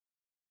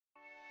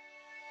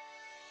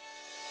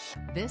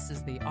This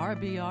is the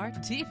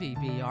RBR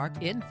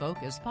TVBR In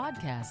Focus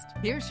podcast.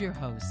 Here's your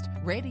host,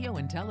 Radio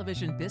and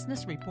Television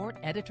Business Report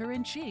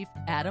Editor-in-Chief,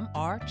 Adam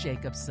R.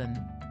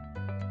 Jacobson.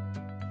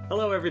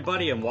 Hello,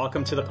 everybody, and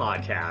welcome to the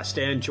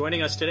podcast. And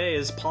joining us today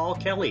is Paul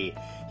Kelly.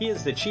 He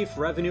is the Chief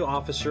Revenue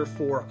Officer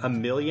for A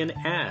Million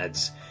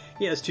Ads.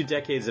 He has 2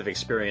 decades of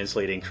experience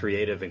leading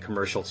creative and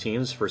commercial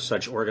teams for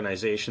such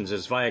organizations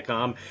as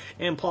Viacom,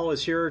 and Paul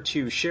is here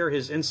to share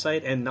his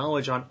insight and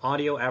knowledge on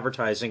audio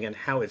advertising and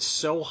how it's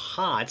so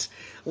hot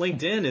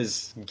LinkedIn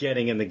is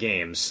getting in the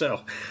game.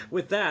 So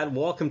with that,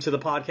 welcome to the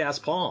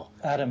podcast, Paul.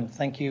 Adam,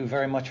 thank you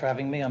very much for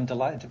having me. I'm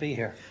delighted to be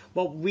here.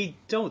 Well, we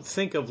don't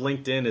think of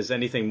LinkedIn as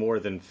anything more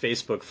than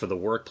Facebook for the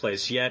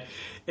workplace, yet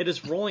it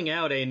is rolling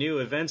out a new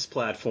events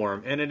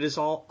platform, and it is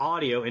all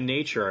audio in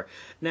nature.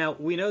 Now,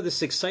 we know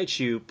this excites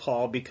you,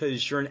 Paul,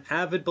 because you're an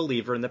avid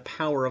believer in the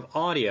power of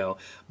audio,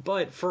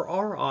 but for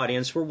our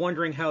audience, we're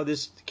wondering how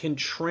this can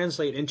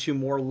translate into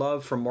more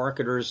love for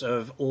marketers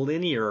of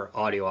linear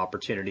audio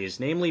opportunities,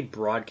 namely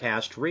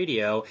broadcast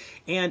radio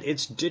and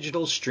its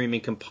digital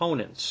streaming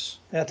components.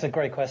 That's a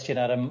great question,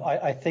 Adam.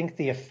 I think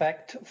the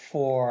effect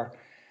for,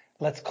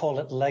 let's call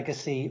it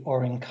legacy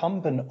or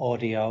incumbent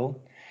audio,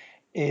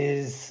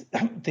 is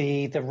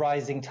the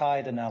rising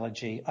tide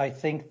analogy. I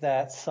think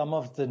that some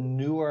of the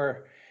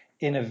newer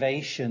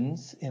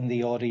innovations in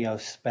the audio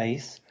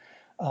space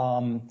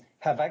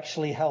have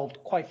actually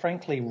helped, quite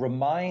frankly,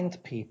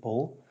 remind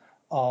people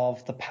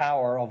of the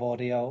power of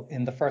audio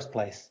in the first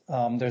place.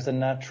 There's a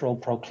natural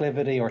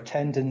proclivity or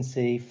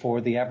tendency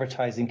for the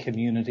advertising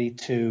community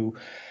to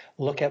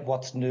look at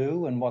what's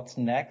new and what's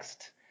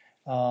next.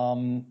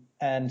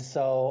 And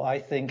so I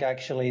think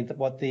actually that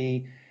what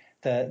the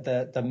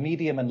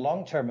medium and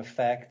long-term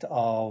effect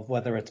of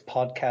whether it's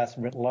podcast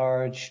writ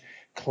large,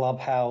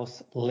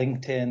 Clubhouse,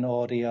 LinkedIn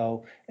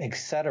audio,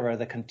 etc.,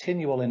 the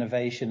continual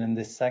innovation in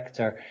this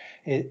sector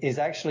is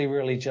actually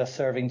really just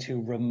serving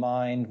to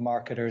remind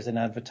marketers and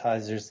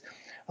advertisers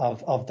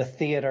of the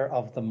theater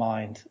of the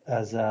mind,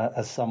 as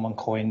someone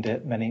coined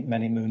it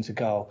many moons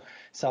ago.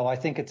 So I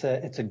think it's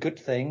a good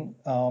thing,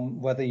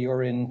 whether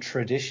you're in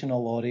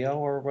traditional audio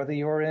or whether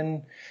you're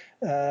in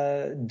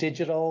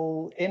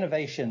digital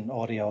innovation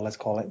audio, let's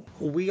call it.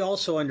 We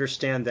also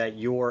understand that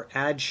your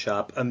ad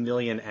shop, A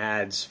Million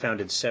Ads,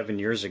 founded 7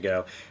 years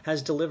ago,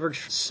 has delivered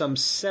some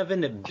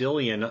 7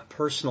 billion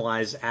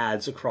personalized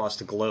ads across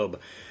the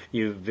globe.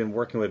 You've been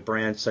working with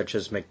brands such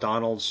as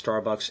McDonald's,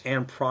 Starbucks,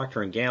 and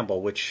Procter &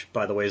 Gamble, which,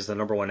 by the way, is the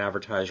 #1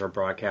 advertiser of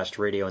broadcast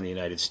radio in the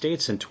United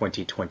States in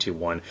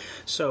 2021.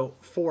 So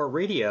for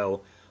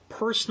radio,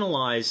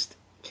 personalized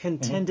can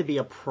tend to be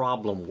a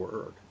problem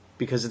word,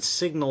 because it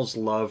signals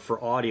love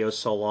for audio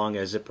so long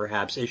as it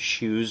perhaps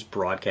eschews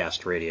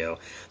broadcast radio.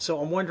 So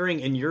I'm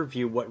wondering, in your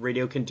view, what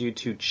radio can do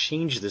to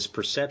change this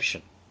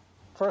perception?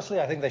 Firstly,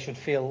 I think they should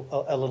feel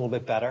a little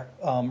bit better.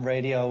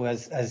 Radio,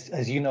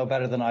 as you know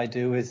better than I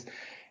do, is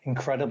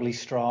incredibly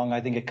strong.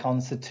 I think it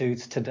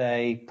constitutes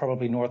today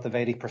probably north of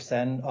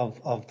 80%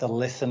 of the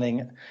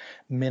listening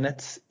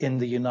minutes in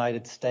the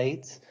United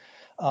States.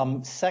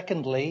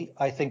 Secondly,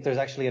 I think there's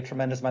actually a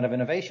tremendous amount of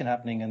innovation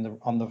happening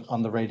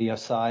on the radio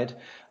side.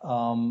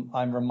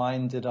 I'm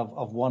reminded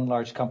of one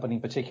large company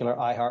in particular,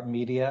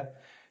 iHeartMedia,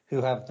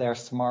 who have their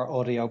smart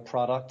audio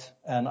product,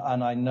 and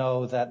I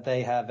know that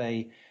they have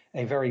a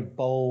very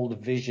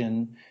bold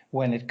vision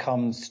when it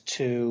comes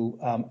to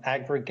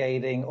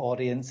aggregating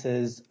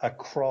audiences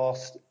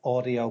across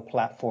audio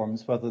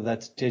platforms, whether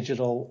that's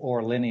digital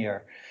or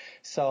linear.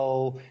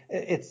 So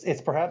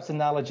it's perhaps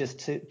analogous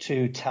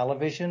to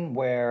television,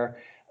 where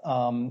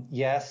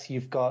yes,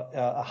 you've got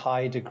a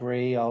high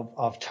degree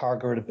of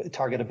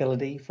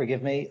targetability,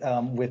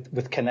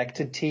 with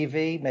connected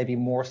TV, maybe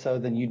more so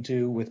than you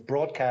do with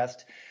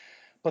broadcast.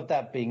 But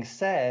that being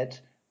said,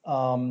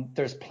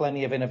 there's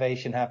plenty of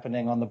innovation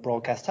happening on the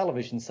broadcast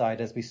television side,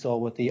 as we saw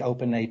with the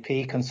Open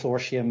AP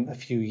consortium a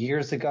few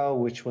years ago,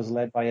 which was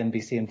led by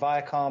NBC and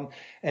Viacom.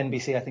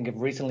 NBC, I think, have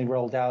recently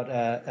rolled out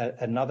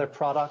another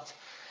product.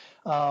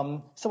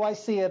 So I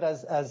see it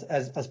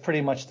as pretty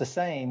much the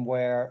same,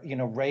 where,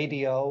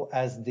 radio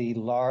as the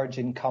large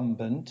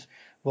incumbent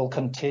will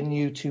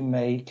continue to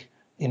make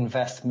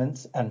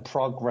investments and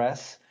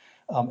progress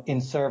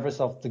in service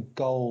of the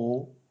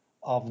goal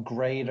of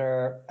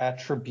greater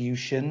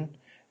attribution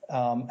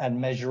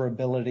and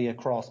measurability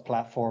across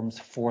platforms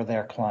for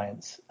their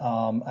clients.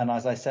 And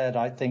as I said,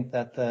 I think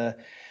that the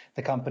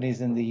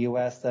companies in the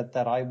U.S. that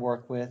I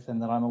work with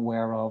and that I'm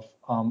aware of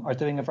are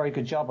doing a very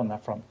good job on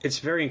that front. It's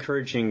very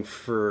encouraging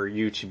for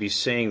you to be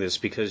saying this,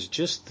 because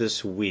just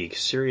this week,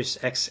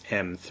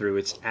 SiriusXM, through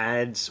its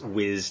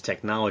AdsWiz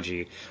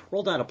technology,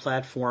 rolled out a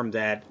platform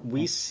that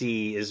we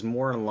see is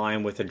more in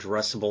line with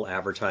addressable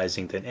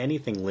advertising than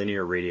anything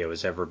linear radio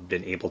has ever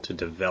been able to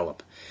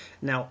develop.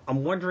 Now,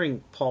 I'm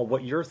wondering, Paul,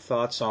 what your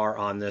thoughts are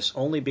on this,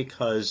 only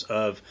because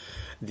of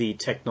the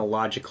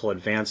technological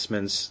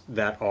advancements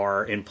that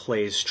are in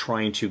place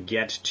trying to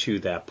get to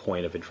that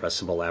point of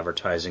addressable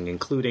advertising,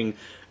 including,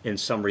 in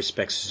some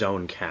respects,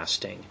 zone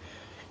casting.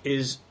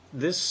 Is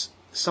this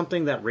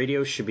something that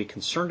radio should be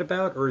concerned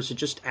about, or is it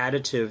just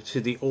additive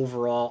to the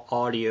overall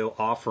audio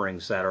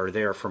offerings that are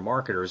there for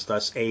marketers,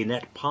 thus a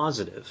net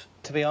positive?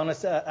 To be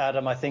honest,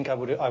 Adam, I think I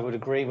would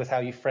agree with how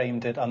you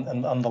framed it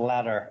on the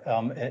latter,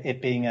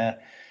 it being a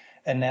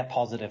net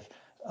positive.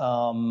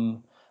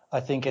 I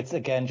think it's,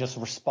 again, just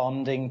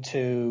responding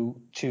to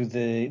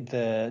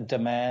the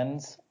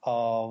demands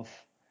of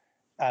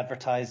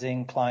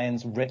advertising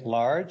clients writ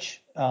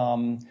large.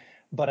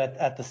 But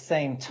at the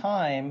same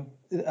time,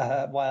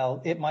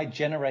 while it might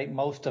generate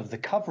most of the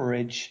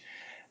coverage,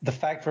 the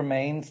fact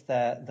remains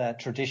that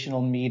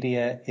traditional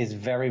media is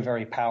very,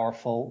 very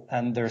powerful,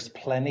 and there's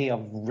plenty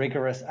of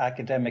rigorous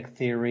academic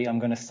theory. I'm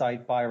going to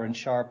cite Byron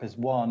Sharp as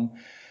one,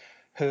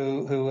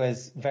 who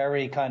has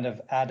very kind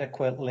of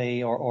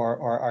adequately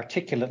or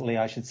articulately,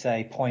 I should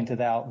say,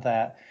 pointed out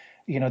that,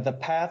 the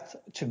path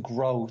to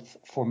growth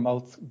for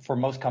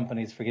most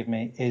companies,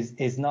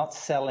 is not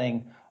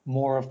selling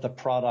more of the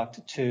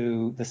product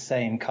to the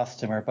same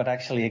customer, but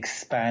actually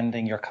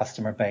expanding your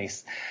customer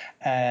base.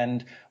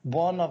 And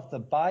one of the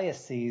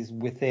biases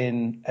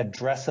within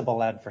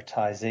addressable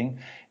advertising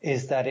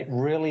is that it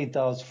really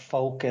does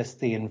focus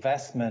the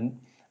investment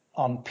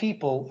on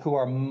people who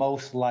are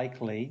most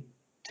likely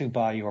to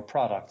buy your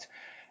product.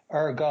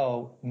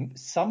 Ergo,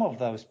 some of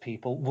those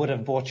people would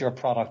have bought your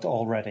product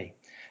already.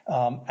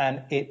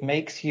 And it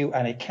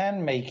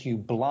can make you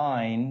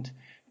blind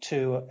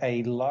to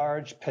a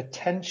large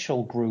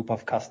potential group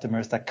of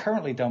customers that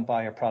currently don't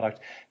buy your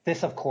product.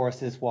 This, of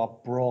course, is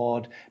what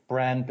broad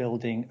brand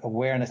building,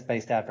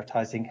 awareness-based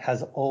advertising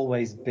has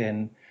always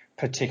been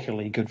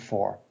particularly good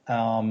for.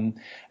 And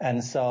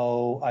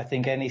so I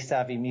think any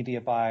savvy media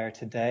buyer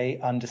today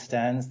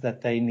understands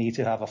that they need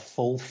to have a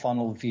full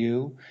funnel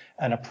view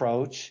and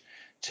approach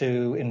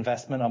to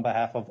investment on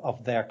behalf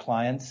of their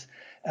clients.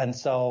 And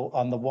so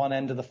on the one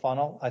end of the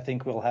funnel, I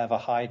think we'll have a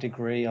high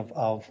degree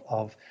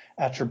of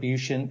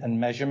attribution and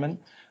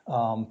measurement,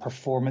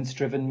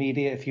 performance-driven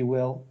media, if you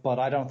will. But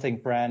I don't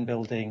think brand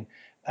building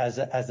as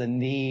a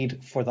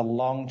need for the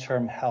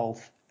long-term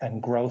health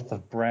and growth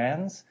of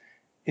brands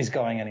is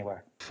going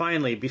anywhere.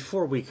 Finally,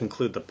 before we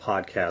conclude the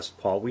podcast,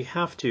 Paul, we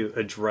have to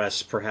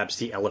address perhaps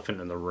the elephant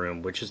in the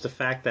room, which is the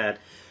fact that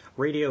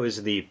radio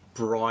is the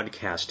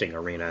broadcasting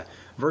arena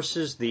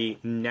versus the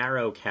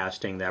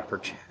narrowcasting that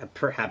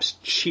perhaps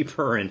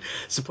cheaper and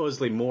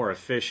supposedly more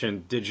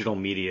efficient digital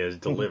media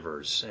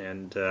delivers,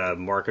 and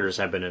marketers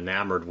have been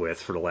enamored with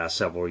for the last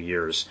several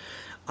years.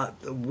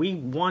 We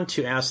want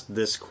to ask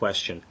this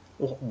question.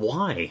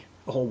 Why?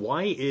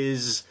 Why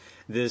is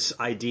this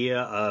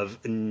idea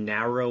of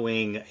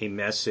narrowing a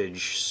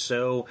message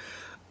so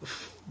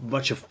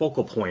much a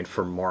focal point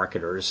for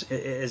marketers,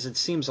 as it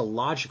seems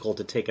illogical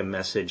to take a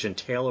message and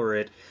tailor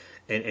it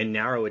and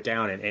narrow it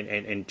down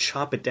and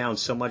chop it down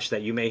so much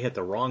that you may hit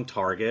the wrong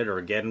target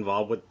or get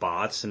involved with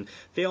bots and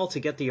fail to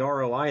get the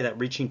ROI that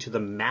reaching to the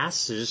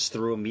masses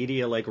through a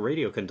media like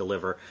radio can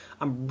deliver.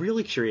 I'm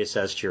really curious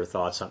as to your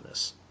thoughts on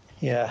this.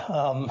 Yeah,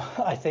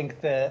 I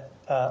think that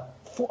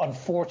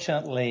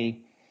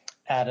unfortunately,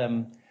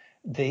 Adam,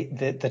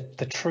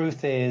 the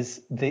truth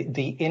is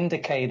the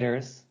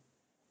indicators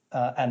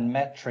and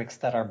metrics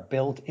that are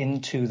built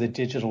into the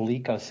digital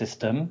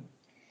ecosystem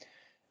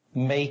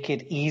make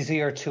it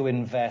easier to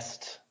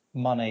invest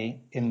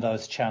money in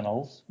those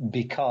channels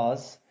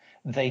because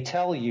they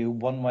tell you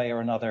one way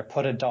or another,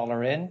 put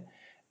 $1 in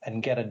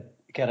and get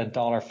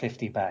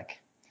 $1.50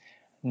 back.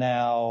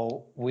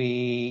 Now,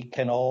 we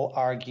can all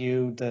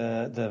argue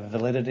the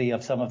validity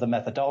of some of the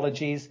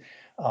methodologies.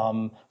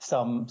 Some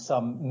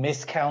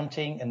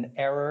miscounting and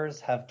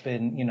errors have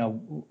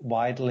been,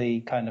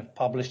 widely kind of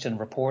published and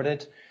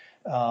reported.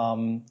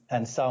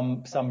 And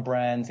some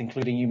brands,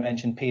 including you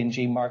mentioned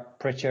P&G, Mark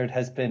Pritchard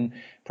has been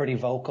pretty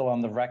vocal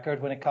on the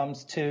record when it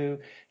comes to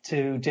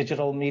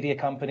digital media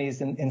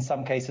companies, in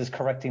some cases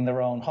correcting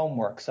their own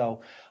homework.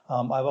 So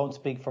I won't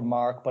speak for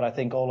Mark, but I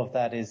think all of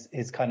that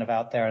is kind of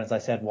out there, and as I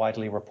said,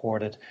 widely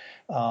reported.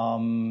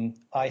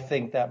 I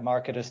think that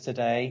marketers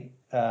today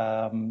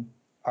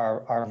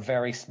are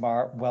very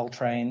smart, well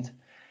trained,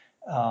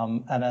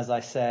 and as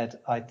I said,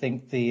 I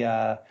think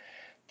the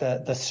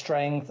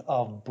strength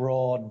of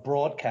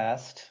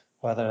broadcast,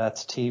 whether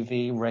that's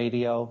TV,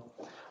 radio,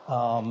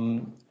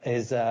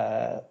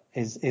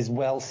 is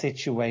well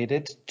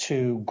situated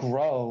to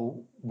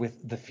grow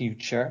with the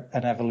future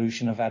and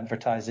evolution of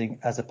advertising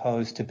as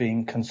opposed to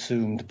being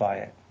consumed by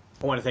it.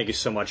 I want to thank you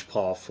so much,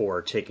 Paul,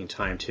 for taking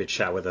time to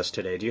chat with us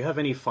today. Do you have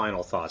any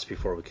final thoughts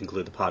before we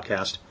conclude the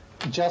podcast?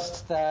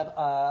 Just that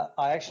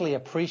I actually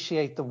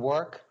appreciate the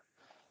work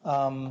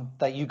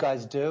that you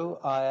guys do.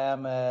 I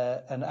am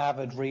an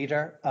avid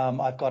reader.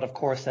 I've got, of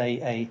course,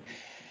 a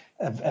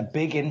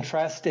big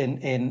interest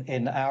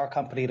in our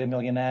company at A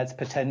Million Ads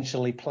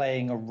potentially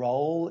playing a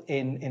role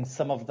in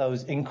some of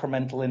those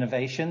incremental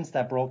innovations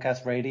that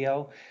broadcast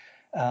radio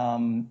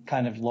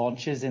kind of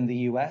launches in the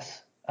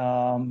U.S.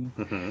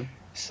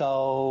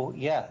 So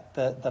yeah,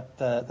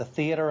 the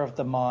theater of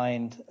the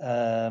mind,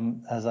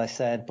 as I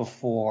said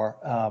before,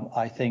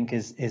 I think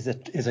is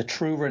a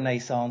true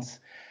renaissance.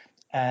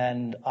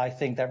 And I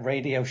think that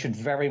radio should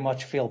very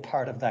much feel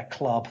part of that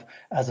club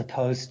as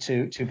opposed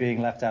to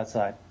being left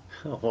outside.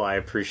 Well, I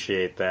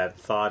appreciate that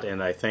thought,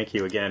 and I thank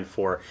you again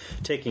for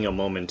taking a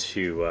moment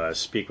to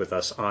speak with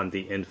us on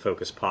the In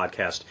Focus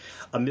podcast.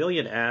 A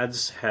Million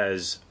Ads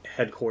has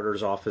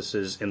headquarters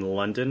offices in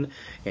London,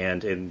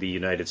 and in the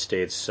United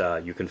States,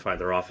 you can find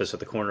their office at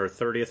the corner of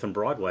 30th and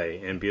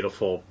Broadway in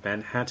beautiful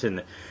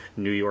Manhattan,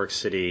 New York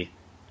City,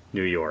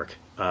 New York.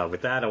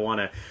 With that, I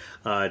want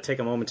to take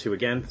a moment to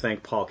again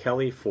thank Paul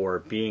Kelly for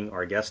being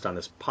our guest on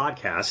this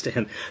podcast,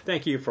 and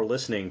thank you for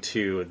listening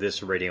to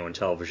this Radio and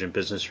Television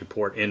Business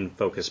Report in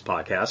Focus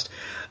podcast.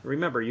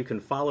 Remember, you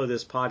can follow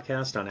this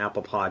podcast on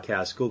Apple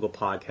Podcasts, Google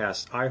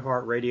Podcasts,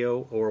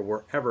 iHeartRadio, or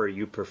wherever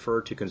you prefer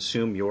to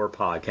consume your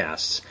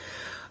podcasts.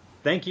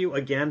 Thank you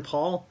again,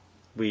 Paul.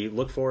 We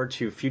look forward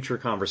to future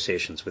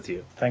conversations with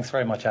you. Thanks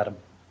very much, Adam.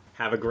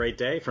 Have a great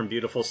day from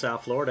beautiful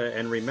South Florida,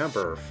 and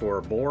remember,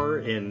 for more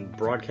in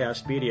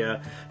broadcast media,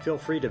 feel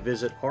free to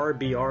visit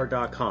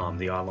rbr.com,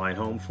 the online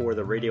home for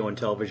the Radio and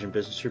Television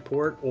Business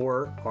Report,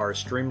 or our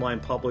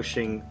Streamline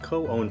Publishing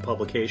co-owned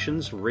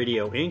publications,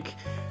 Radio Inc.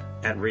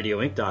 at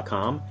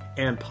radioinc.com,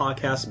 and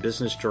Podcast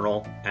Business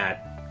Journal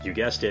at, you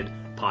guessed it,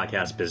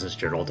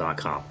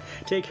 podcastbusinessjournal.com.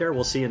 Take care.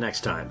 We'll see you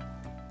next time.